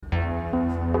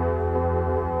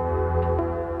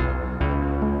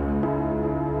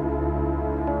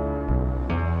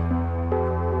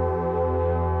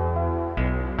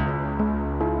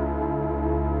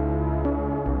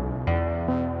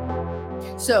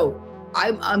So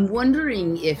I'm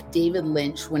wondering if David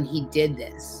Lynch, when he did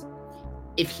this,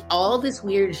 all this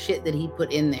weird shit that he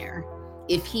put in there,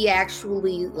 if he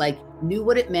actually like knew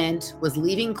what it meant, was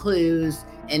leaving clues,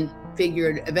 and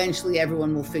figured eventually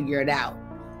everyone will figure it out,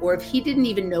 or if he didn't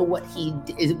even know what he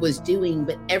was doing,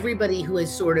 but everybody who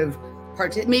has sort of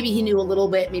maybe he knew a little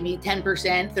bit, maybe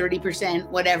 10%, 30%,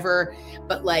 whatever,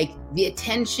 but like the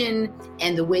attention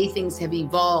and the way things have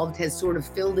evolved has sort of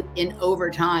filled it in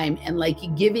over time, and like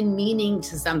given meaning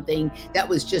to something that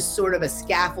was just sort of a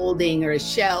scaffolding or a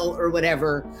shell or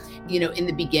whatever, in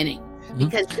the beginning.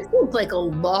 Because it feels like a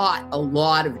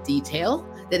lot of detail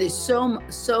that is so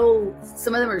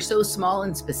some of them are so small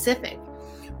and specific,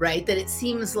 right? That it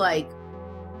seems like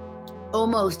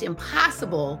almost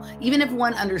impossible, even if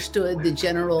one understood the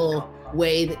general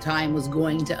way that time was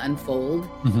going to unfold,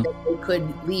 that they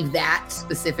could leave that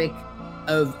specific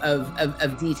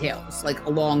of details, like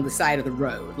along the side of the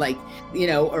road, like,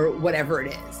 or whatever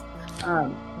it is.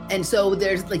 And so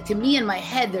there's like, to me in my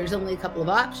head, there's only a couple of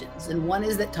options. And one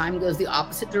is that time goes the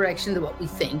opposite direction to what we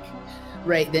think,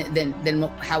 right? Than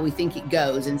how we think it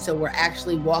goes. And so we're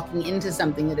actually walking into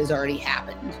something that has already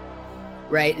happened,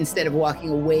 right? Instead of walking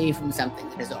away from something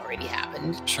that has already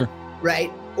happened. Sure.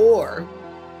 Right? Or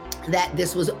that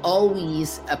this was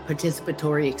always a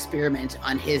participatory experiment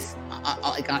on his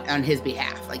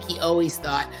behalf. Like he always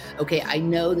thought, okay, I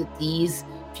know that these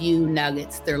few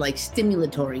nuggets, they're like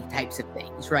stimulatory types of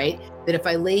things, right? That if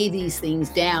I lay these things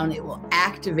down, it will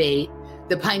activate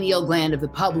the pineal gland of the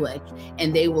public,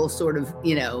 and they will sort of,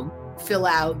 fill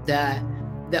out the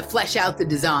flesh out the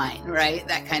design, right?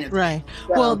 That kind of right. thing.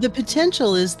 So, well, the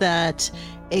potential is that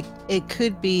it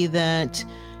could be that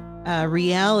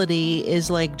reality is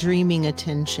like dreaming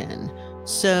attention.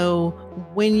 So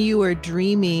when you are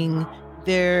dreaming,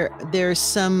 there's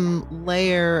some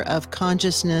layer of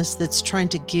consciousness that's trying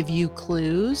to give you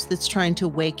clues, that's trying to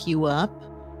wake you up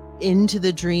into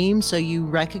the dream, so you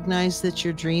recognize that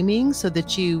you're dreaming, so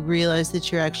that you realize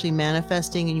that you're actually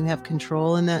manifesting and you have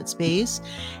control in that space.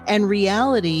 And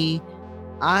reality,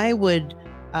 I would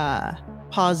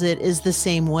posit, is the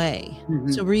same way.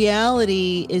 So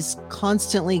reality is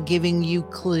constantly giving you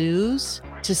clues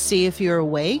to see if you're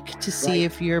awake, to see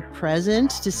if you're present,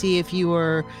 to see if you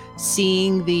are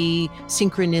seeing the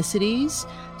synchronicities.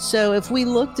 So if we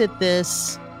looked at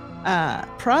this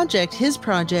his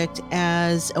project,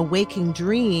 as a waking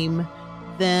dream,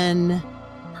 then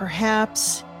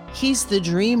perhaps he's the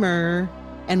dreamer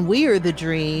and we are the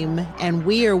dream, and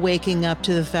we are waking up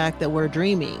to the fact that we're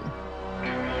dreaming.